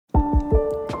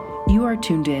You are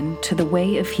tuned in to the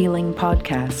Way of Healing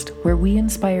podcast, where we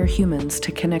inspire humans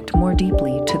to connect more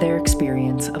deeply to their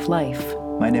experience of life.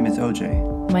 My name is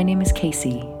OJ. My name is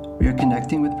Kasey. We are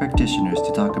connecting with practitioners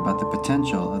to talk about the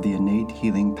potential of the innate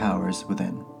healing powers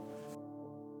within.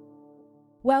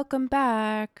 Welcome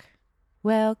back.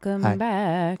 Welcome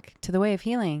back to the Way of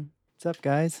Healing. What's up,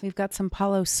 guys? We've got some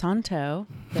Palo Santo.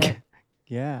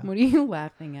 Yeah. What are you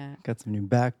laughing at? Got some new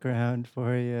background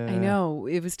for you. I know.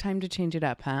 It was time to change it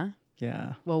up, huh?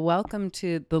 Yeah. Well, welcome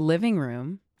to the living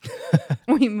room.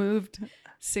 We moved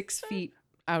 6 feet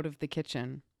out of the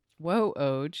kitchen. Whoa,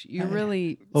 Oj. You're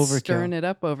really stirring it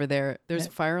up over there. There's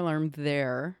a fire alarm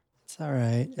there. It's all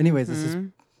right. Anyways, This is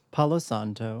Palo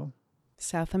Santo.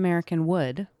 South American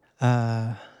wood.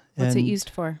 What's it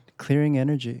used for? Clearing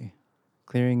energy.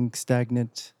 Clearing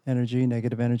stagnant energy,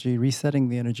 negative energy, resetting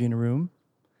the energy in a room.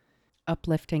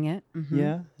 Uplifting it. Mm-hmm.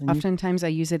 Yeah. Oftentimes I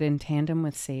use it in tandem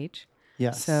with sage.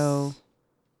 Yes. So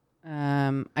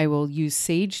I will use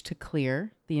sage to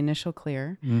clear, the initial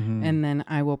clear, and then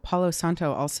I will, Palo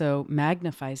Santo also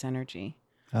magnifies energy.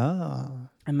 Oh.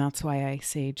 And that's why I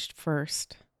saged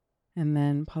first. And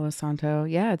then Palo Santo,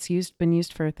 it's been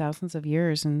used for thousands of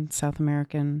years in South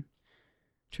American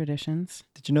traditions.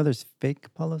 Did you know there's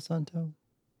fake Palo Santo?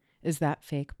 Is that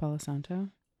fake Palo Santo?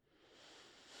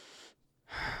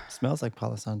 Smells like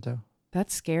Palo Santo.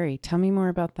 That's scary. Tell me more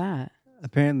about that.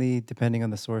 Apparently, depending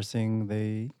on the sourcing,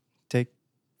 they take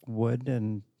wood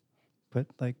and put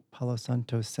like Palo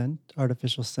Santo scent,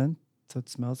 artificial scent, so it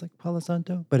smells like Palo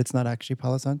Santo, but it's not actually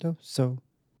Palo Santo.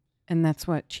 And that's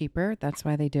what, cheaper? That's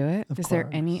why they do it? Of Is course. there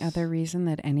any other reason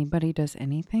that anybody does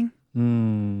anything?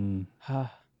 That's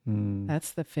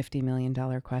the $50 million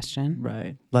question.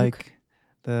 Right. Like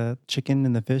the chicken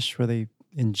and the fish where they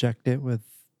inject it with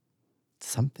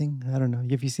something. I don't know.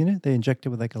 Have you seen it? They inject it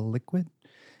with like a liquid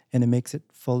and it makes it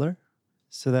fuller.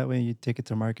 So that way you take it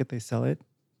to market, they sell it.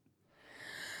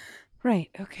 Right.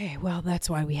 Okay. Well, that's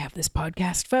why we have this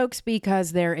podcast, folks,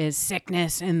 because there is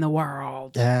sickness in the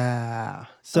world. Yeah.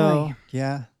 So,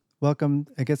 welcome.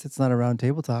 I guess it's not a round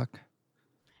table talk.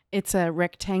 It's a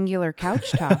rectangular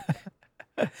couch talk.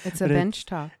 It's a bench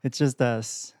talk. It's just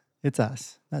us. It's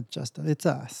us. Not just us. It's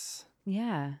us.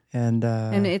 Yeah. And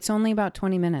it's only about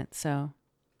 20 minutes, so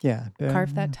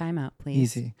carve that time out, please.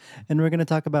 Easy. And we're going to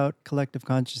talk about collective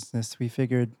consciousness. We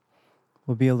figured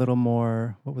we'll be a little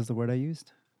more, what was the word I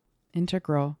used?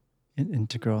 Integral.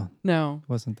 Integral. No.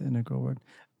 Wasn't the integral word.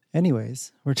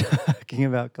 Anyways, we're talking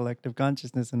about collective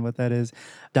consciousness and what that is.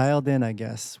 Dialed in, I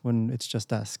guess, when it's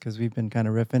just us, because we've been kind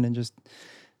of riffing and just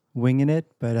winging it.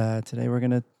 But today we're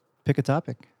going to pick a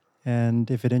topic. And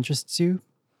if it interests you,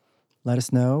 let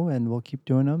us know and we'll keep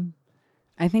doing them.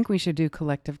 I think we should do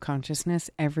collective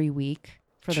consciousness every week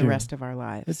for the rest of our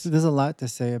lives. There's a lot to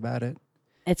say about it.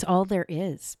 It's all there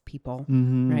is, people,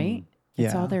 right?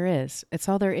 It's all there is. It's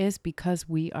all there is because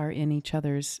we are in each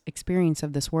other's experience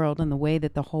of this world, and the way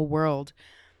that the whole world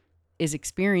is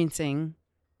experiencing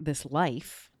this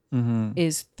life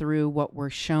is through what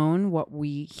we're shown, what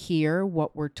we hear,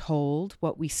 what we're told,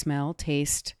 what we smell,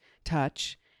 taste,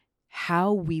 touch,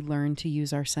 how we learn to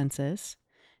use our senses,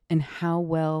 and how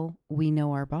well we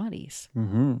know our bodies.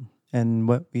 And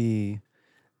what we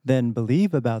then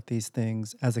believe about these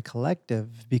things as a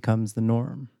collective becomes the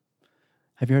norm.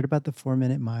 Have you heard about the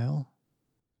 4-minute mile?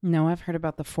 No, I've heard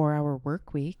about the 4-hour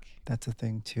work week. That's a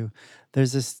thing too.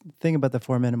 There's this thing about the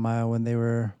 4-minute mile when they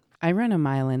were... I run a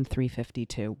mile in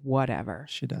 3:52, whatever.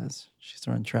 She does. She's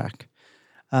on track.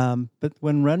 But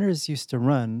when runners used to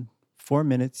run, 4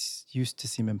 minutes used to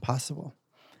seem impossible.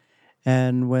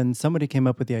 And when somebody came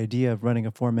up with the idea of running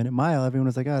a 4-minute mile, everyone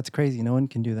was like, oh, it's crazy. No one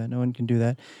can do that. No one can do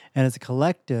that. And as a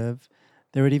collective,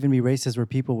 there would even be races where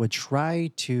people would try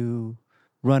to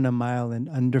run a mile in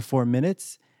under 4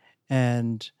 minutes.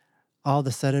 And all of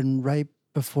a sudden, right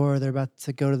before they're about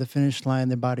to go to the finish line,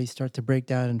 their bodies start to break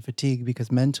down in fatigue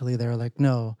because mentally they're like,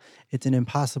 no, it's an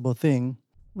impossible thing.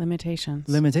 Limitations.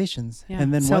 Yeah.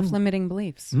 And then self-limiting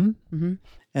beliefs.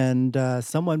 And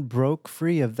someone broke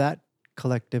free of that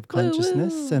collective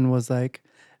consciousness and was like,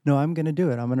 no, I'm going to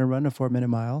do it. I'm going to run a 4-minute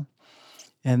mile.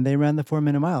 And they ran the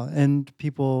 4-minute mile. And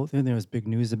people, there was big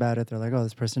news about it. They're like, oh,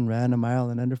 this person ran a mile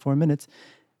in under 4 minutes.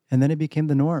 And then it became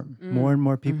the norm. More and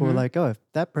more people were like, oh, if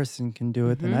that person can do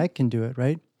it, then I can do it,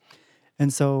 right?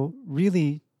 And so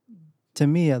really, to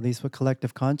me, at least, what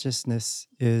collective consciousness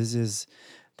is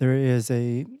there is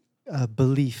a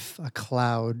belief, a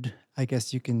cloud, I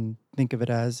guess you can think of it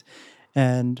as.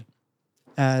 And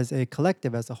as a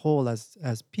collective, as a whole,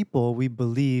 as people, we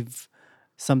believe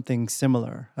something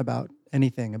similar about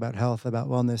anything, about health, about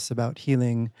wellness, about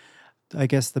healing. I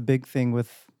guess the big thing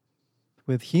with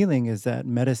with healing is that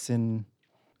medicine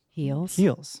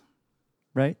heals,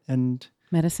 right? And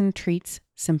medicine treats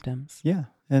symptoms. yeah,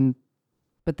 and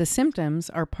but the symptoms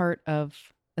are part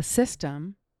of a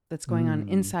system that's going on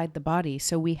inside the body.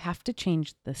 So we have to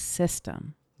change the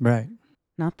system, right,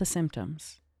 not the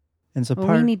symptoms. and so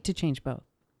we need to change both.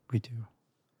 We do,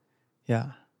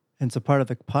 yeah. And so part of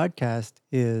the podcast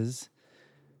is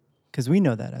because we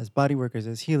know that as body workers,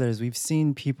 as healers, we've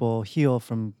seen people heal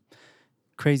from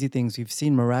crazy things. We've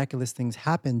seen miraculous things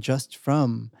happen just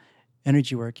from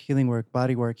energy work,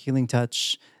 body work, healing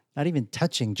touch, not even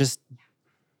touching, just,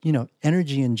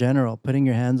 energy in general, putting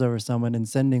your hands over someone and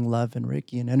sending love and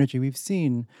Reiki and energy. We've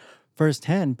seen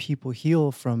firsthand people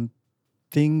heal from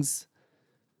things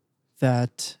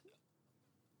that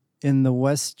in the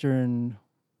Western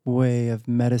way of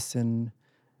medicine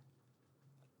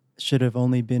should have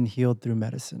only been healed through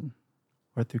medicine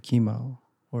or through chemo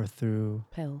or through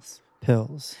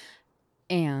pills.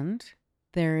 And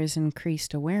there is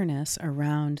increased awareness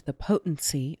around the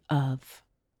potency of,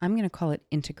 I'm going to call it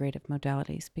integrative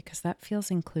modalities, because that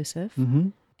feels inclusive. Mm-hmm.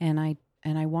 And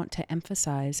I want to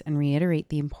emphasize and reiterate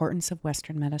the importance of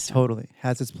Western medicine. Totally.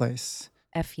 Has its place.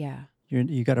 Yeah.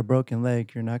 You got a broken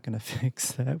leg. You're not going to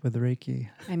fix that with Reiki.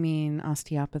 I mean,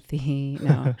 osteopathy.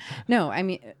 No, I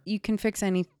mean, you can fix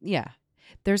any. Yeah.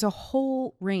 There's a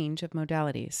whole range of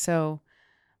modalities. So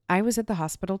I was at the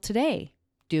hospital today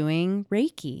doing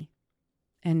Reiki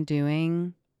and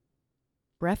doing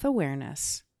breath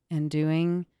awareness and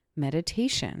doing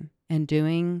meditation and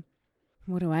doing,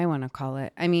 what do I want to call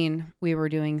it? I mean, we were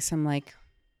doing some like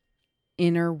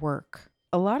inner work.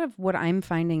 A lot of what I'm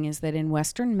finding is that in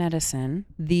Western medicine,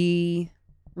 the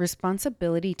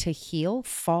responsibility to heal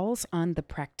falls on the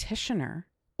practitioner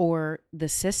or the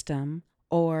system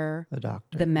or the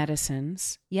doctor, the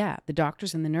medicines. Yeah, the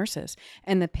doctors and the nurses.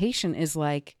 And the patient is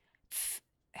like,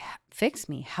 fix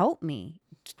me, help me.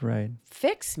 Right.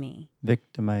 Fix me.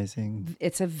 Victimizing.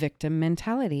 It's a victim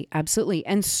mentality. Absolutely.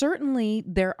 And certainly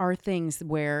there are things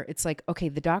where it's like, okay,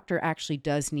 the doctor actually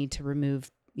does need to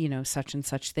remove, such and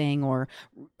such thing or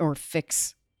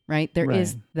fix, right? There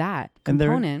is that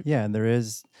component. And there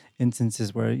is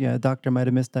instances where, a doctor might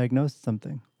have misdiagnosed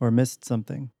something or missed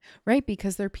something. Right.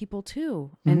 Because they're people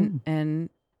too. Mm-hmm. And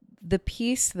the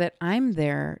piece that I'm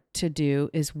there to do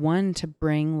is one, to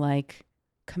bring like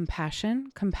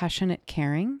compassionate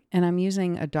caring. And I'm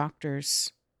using a doctor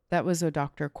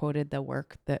quoted the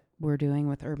work that we're doing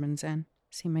with Urban Zen.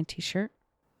 See my t-shirt?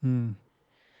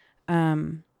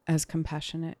 As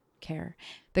compassionate care.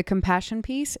 The compassion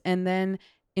piece, and then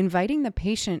inviting the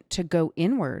patient to go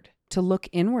inward, to look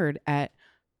inward at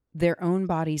their own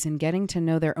bodies and getting to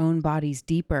know their own bodies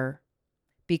deeper,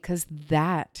 because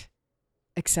that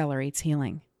accelerates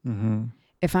healing. Mm-hmm.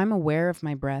 If I'm aware of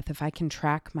my breath, if I can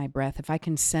track my breath, if I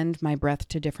can send my breath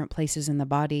to different places in the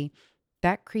body,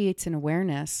 that creates an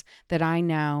awareness that I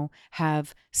now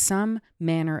have some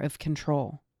manner of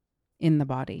control in the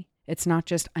body. It's not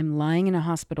just I'm lying in a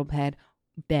hospital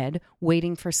bed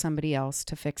waiting for somebody else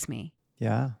to fix me.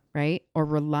 Yeah. Right? Or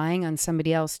relying on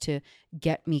somebody else to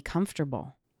get me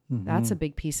comfortable. Mm-hmm. That's a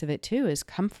big piece of it too, is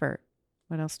comfort.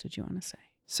 What else did you want to say?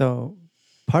 So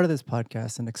part of this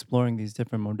podcast and exploring these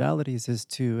different modalities is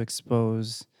to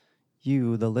expose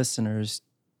you, the listeners,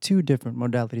 to different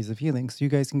modalities of healing. So you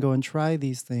guys can go and try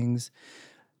these things.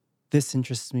 This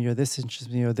interests me, or this interests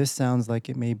me, or this sounds like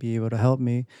it may be able to help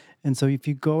me. And so if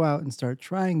you go out and start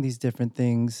trying these different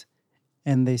things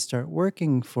and they start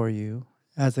working for you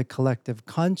as a collective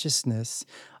consciousness,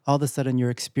 all of a sudden your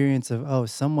experience of,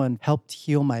 someone helped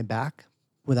heal my back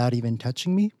without even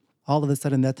touching me, all of a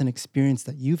sudden that's an experience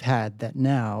that you've had that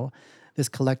now this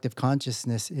collective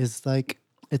consciousness is like,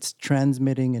 it's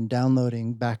transmitting and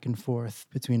downloading back and forth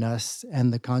between us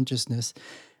and the consciousness.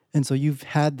 And so you've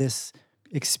had this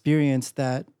experience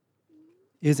that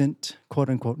isn't quote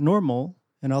unquote normal.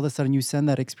 And all of a sudden you send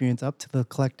that experience up to the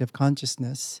collective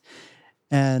consciousness.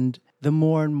 And the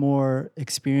more and more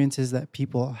experiences that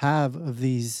people have of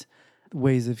these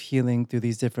ways of healing through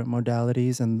these different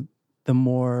modalities, and the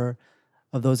more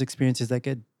of those experiences that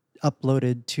get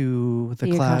uploaded to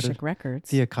the cloud,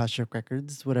 the Akashic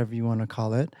records, whatever you want to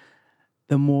call it,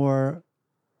 the more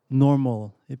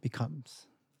normal it becomes,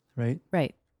 right?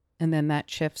 Right. And then that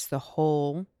shifts the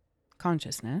whole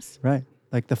consciousness. Right.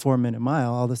 Like the 4-minute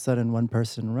mile, all of a sudden one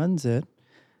person runs it.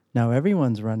 Now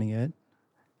everyone's running it,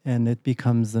 and it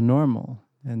becomes the normal.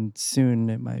 And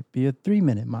soon it might be a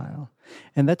 3-minute mile.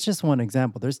 And that's just one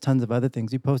example. There's tons of other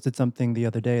things. You posted something the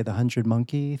other day, the 100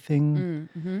 monkey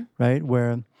thing, right?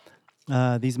 Where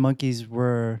these monkeys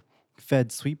were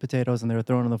fed sweet potatoes and they were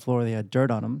thrown on the floor. They had dirt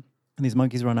on them. And these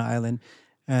monkeys were on an island.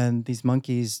 And these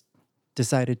monkeys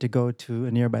decided to go to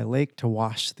a nearby lake to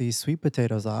wash these sweet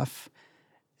potatoes off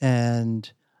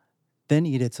and then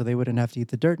eat it so they wouldn't have to eat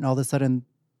the dirt. And all of a sudden,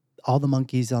 all the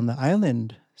monkeys on the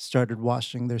island started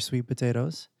washing their sweet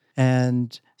potatoes.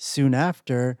 And soon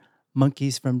after,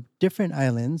 monkeys from different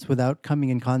islands, without coming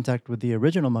in contact with the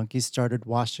original monkeys, started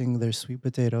washing their sweet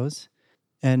potatoes.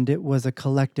 And it was a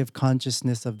collective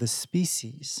consciousness of the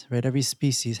species, right? Every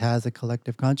species has a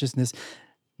collective consciousness.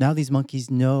 Now these monkeys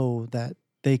know that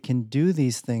they can do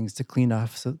these things to clean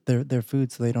off their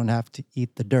food so they don't have to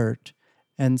eat the dirt.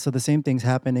 And so the same thing's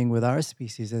happening with our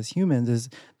species as humans is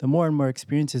the more and more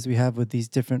experiences we have with these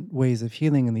different ways of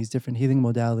healing and these different healing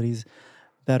modalities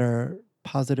that are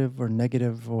positive or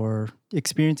negative or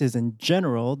experiences in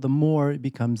general, the more it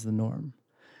becomes the norm.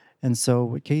 And so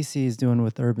what Kasey is doing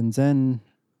with Urban Zen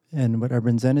and what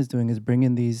Urban Zen is doing is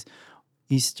bringing these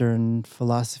Eastern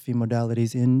philosophy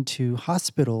modalities into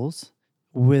hospitals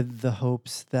with the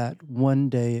hopes that one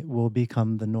day it will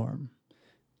become the norm.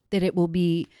 That it will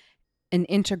be an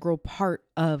integral part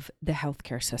of the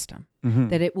healthcare system,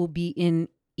 that it will be in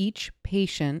each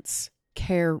patient's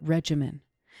care regimen,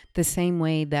 the same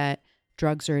way that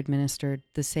drugs are administered,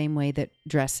 the same way that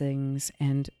dressings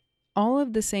and all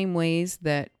of the same ways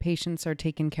that patients are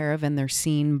taken care of and they're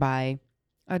seen by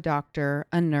a doctor,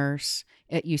 a nurse.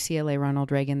 At UCLA Ronald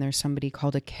Reagan, there's somebody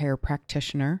called a care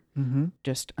practitioner,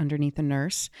 just underneath a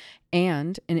nurse,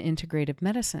 and an integrative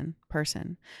medicine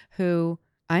person who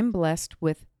I'm blessed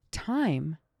with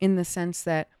time in the sense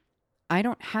that I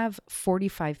don't have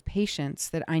 45 patients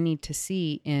that I need to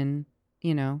see in,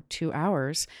 2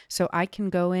 hours. So I can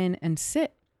go in and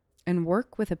sit and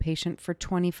work with a patient for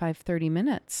 25, 30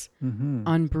 minutes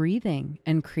on breathing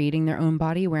and creating their own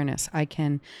body awareness. I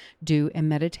can do a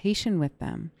meditation with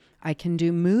them. I can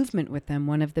do movement with them.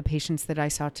 One of the patients that I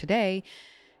saw today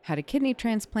had a kidney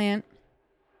transplant.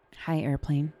 Hi,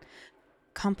 airplane.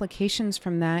 Complications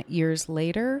from that years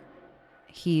later,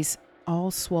 he's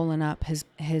all swollen up.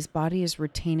 His body is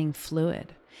retaining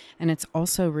fluid, and it's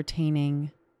also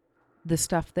retaining the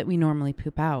stuff that we normally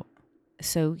poop out.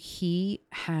 So he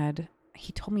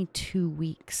told me 2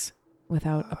 weeks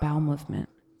without a bowel movement.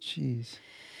 Jeez.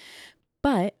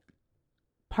 But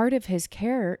part of his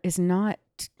care is not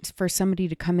for somebody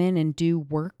to come in and do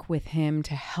work with him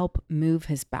to help move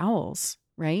his bowels,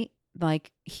 right?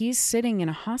 Like he's sitting in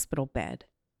a hospital bed.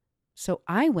 So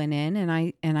I went in and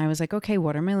I was like, okay,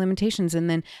 what are my limitations? And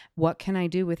then what can I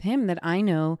do with him that I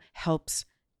know helps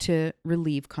to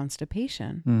relieve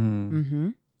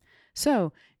constipation?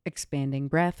 So expanding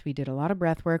breath. We did a lot of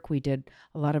breath work. We did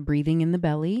a lot of breathing in the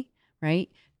belly, right?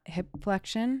 Hip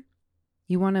flexion.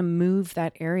 You want to move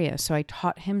that area. So I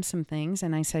taught him some things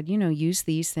and I said, use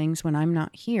these things when I'm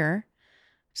not here.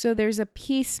 So there's a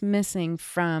piece missing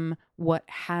from what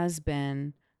has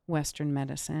been Western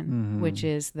medicine, which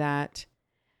is that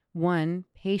one,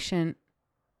 patient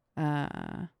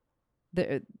the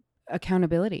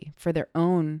accountability for their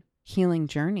own healing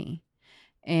journey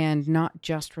and not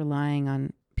just relying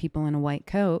on people in a white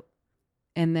coat.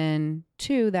 And then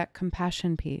two, that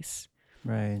compassion piece.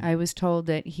 Right. I was told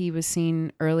that he was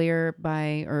seen earlier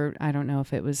or I don't know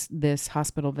if it was this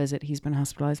hospital visit. He's been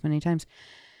hospitalized many times.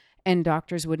 And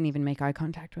doctors wouldn't even make eye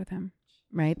contact with him,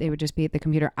 right? They would just be at the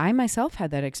computer. I myself had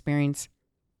that experience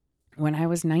when I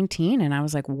was 19 and I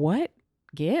was like, what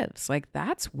gives? Like,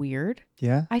 that's weird.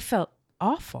 Yeah. I felt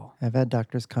awful. I've had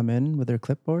doctors come in with their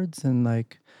clipboards and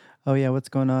like, oh yeah, what's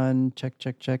going on? Check,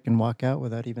 and walk out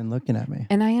without even looking at me.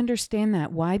 And I understand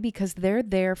that. Why? Because they're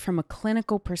there from a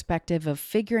clinical perspective of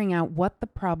figuring out what the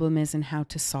problem is and how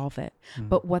to solve it.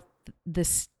 But what the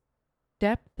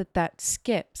step that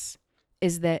skips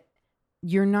is that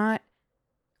you're not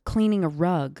cleaning a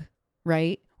rug,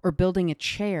 right? Or building a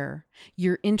chair.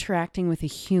 You're interacting with a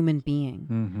human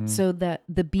being. So that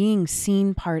the being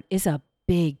seen part is a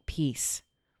big piece.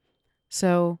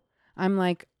 So I'm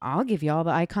like, I'll give you all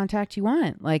the eye contact you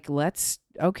want. Like,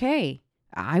 okay,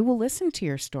 I will listen to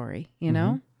your story, you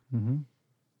know?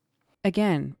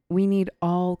 Again, we need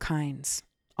all kinds,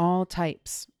 all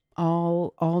types,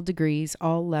 all degrees,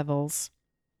 all levels.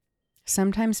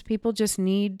 Sometimes people just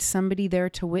need somebody there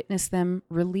to witness them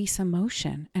release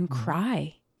emotion and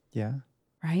cry. Yeah.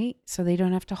 Right? So they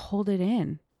don't have to hold it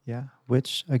in. Yeah.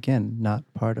 Which, again, not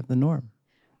part of the norm.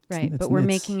 Right. But we're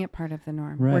making it part of the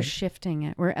norm. Right. We're shifting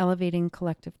it. We're elevating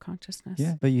collective consciousness.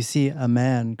 Yeah. But you see a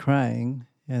man crying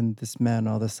and this man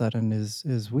all of a sudden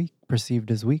is weak,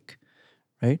 perceived as weak,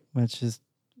 right? Which is,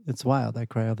 it's wild. I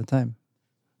cry all the time.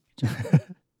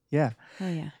 Yeah. Oh,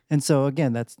 yeah. And so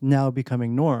again, that's now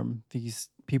becoming norm. These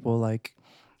people like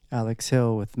Alex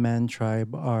Hill with Man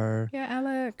Tribe are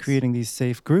creating these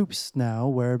safe groups now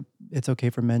where it's okay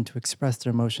for men to express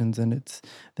their emotions, and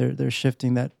they're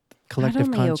shifting that collective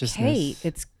Not only consciousness. Okay,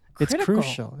 it's critical. It's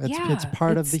crucial. It's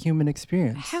part of the human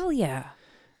experience. Hell yeah.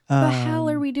 The hell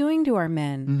are we doing to our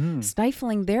men?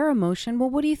 Stifling their emotion. Well,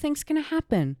 what do you think's going to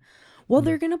happen? Well,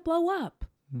 they're going to blow up.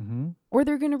 Or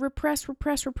they're going to repress,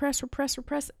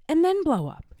 and then blow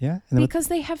up. Yeah. Because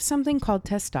they have something called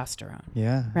testosterone.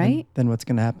 Yeah. Right? And then what's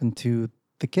going to happen to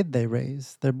the kid they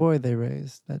raise, their boy they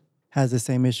raise, that has the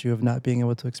same issue of not being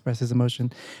able to express his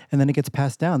emotion. And then it gets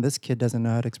passed down. This kid doesn't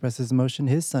know how to express his emotion.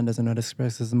 His son doesn't know how to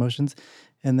express his emotions,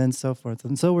 and then so forth.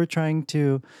 And so we're trying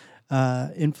to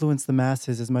influence the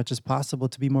masses as much as possible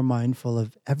to be more mindful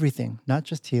of everything, not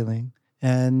just healing,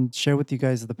 and share with you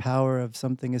guys the power of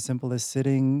something as simple as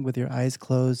sitting with your eyes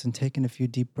closed and taking a few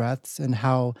deep breaths, and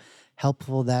how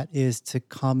helpful that is to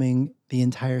calming the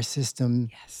entire system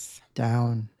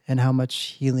down, and how much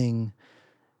healing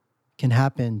can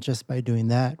happen just by doing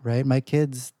that, right? My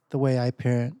kids, the way I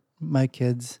parent my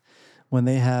kids, when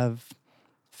they have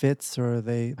fits or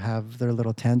they have their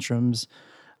little tantrums,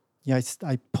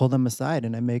 I pull them aside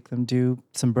and I make them do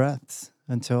some breaths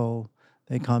until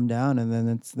they calm down,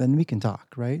 and then we can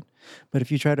talk, right? But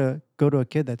if you try to go to a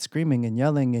kid that's screaming and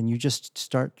yelling and you just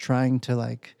start trying to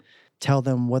like tell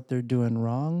them what they're doing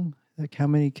wrong, like how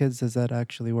many kids does that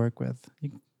actually work with,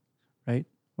 right?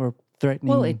 Or threatening.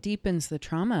 Well, it deepens the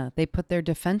trauma. They put their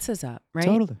defenses up, right?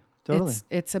 Totally.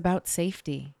 It's about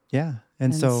safety. Yeah.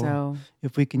 And so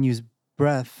if we can use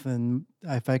breath, and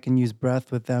if I can use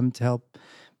breath with them to help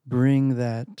bring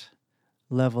that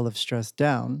level of stress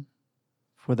down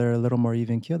where they're a little more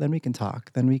even keel, then we can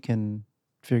talk. Then we can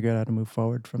figure out how to move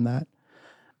forward from that.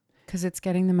 Because it's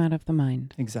getting them out of the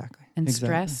mind. Exactly. And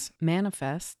stress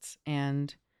manifests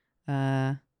and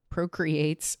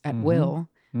procreates at will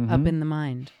up in the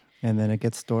mind. And then it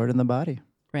gets stored in the body.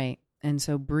 Right. And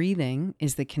so breathing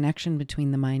is the connection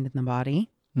between the mind and the body.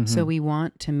 So we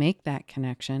want to make that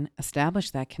connection,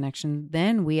 establish that connection.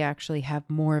 Then we actually have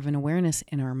more of an awareness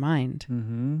in our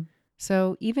mind.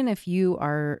 So even if you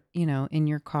are, in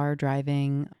your car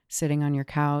driving, sitting on your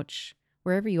couch,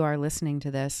 wherever you are listening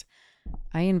to this,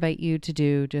 I invite you to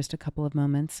do just a couple of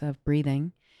moments of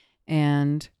breathing.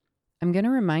 And I'm going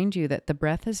to remind you that the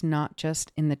breath is not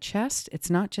just in the chest. It's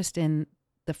not just in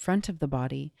the front of the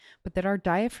body, but that our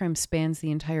diaphragm spans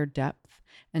the entire depth.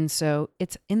 And so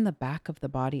it's in the back of the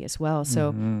body as well.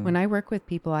 So when I work with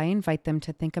people, I invite them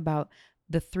to think about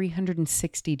the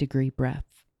 360-degree breath.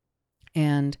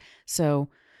 And so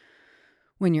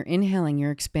when you're inhaling,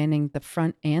 you're expanding the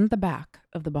front and the back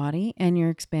of the body, and you're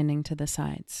expanding to the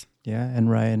sides. Yeah. And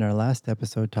Ryan, our last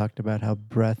episode, talked about how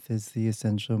breath is the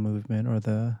essential movement, or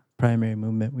the primary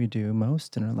movement we do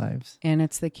most in our lives. And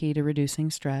it's the key to reducing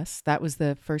stress. That was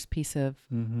the first piece of,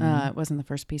 it wasn't the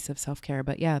first piece of self-care,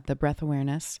 but yeah, the breath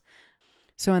awareness.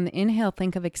 So on the inhale,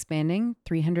 think of expanding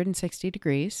 360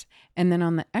 degrees. And then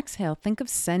on the exhale, think of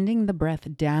sending the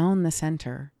breath down the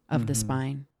center of the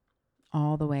spine,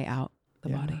 all the way out the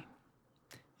body.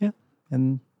 Yeah.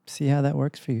 And see how that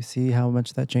works for you. See how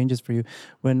much that changes for you.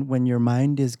 When your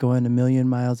mind is going 1,000,000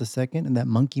 miles a second and that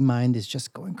monkey mind is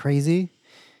just going crazy,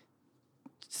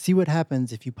 see what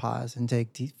happens if you pause and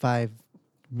take 5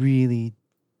 really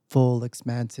full,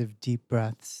 expansive, deep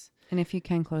breaths. And if you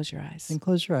can, close your eyes. And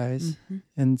close your eyes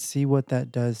and see what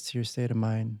that does to your state of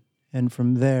mind. And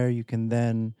from there, you can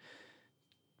then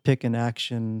pick an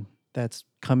action that's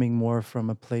coming more from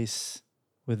a place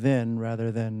within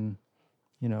rather than,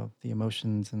 the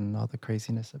emotions and all the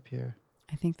craziness up here.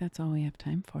 I think that's all we have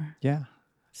time for. Yeah.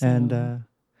 So, and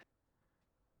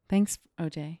thanks,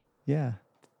 OJ. Yeah.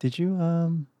 Did you?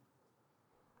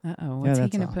 What's he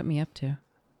going to put me up to?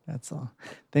 That's all.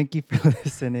 Thank you for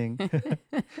listening.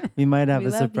 We might have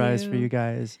a surprise for you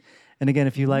guys. And again,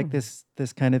 if you like this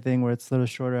kind of thing where it's little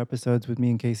shorter episodes with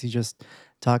me and Kasey just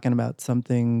talking about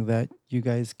something that you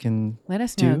guys can let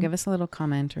us know. Give us a little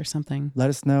comment or something. Let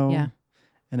us know. Yeah.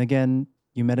 And again,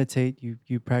 you meditate,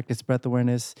 you practice breath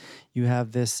awareness, you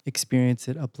have this experience,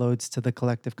 it uploads to the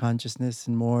collective consciousness,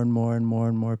 and more and more and more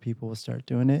and more people will start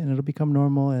doing it, and it'll become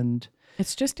normal. And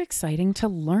it's just exciting to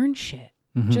learn shit.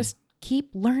 Just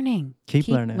keep learning. Keep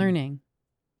learning.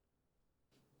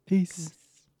 Peace.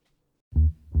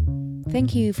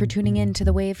 Thank you for tuning in to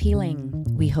The Way of Healing.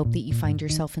 We hope that you find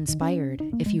yourself inspired.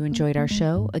 If you enjoyed our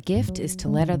show, a gift is to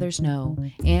let others know.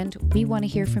 And we want to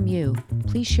hear from you.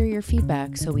 Please share your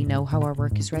feedback so we know how our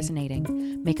work is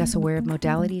resonating. Make us aware of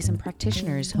modalities and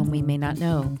practitioners whom we may not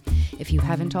know. If you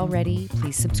haven't already,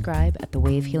 please subscribe at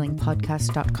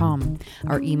thewayofhealingpodcast.com.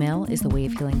 Our email is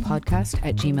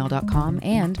thewayofhealingpodcast@gmail.com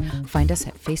and find us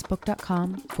at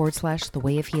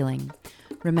facebook.com/thewayofhealing.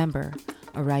 Remember,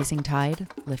 a rising tide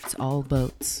lifts all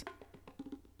boats.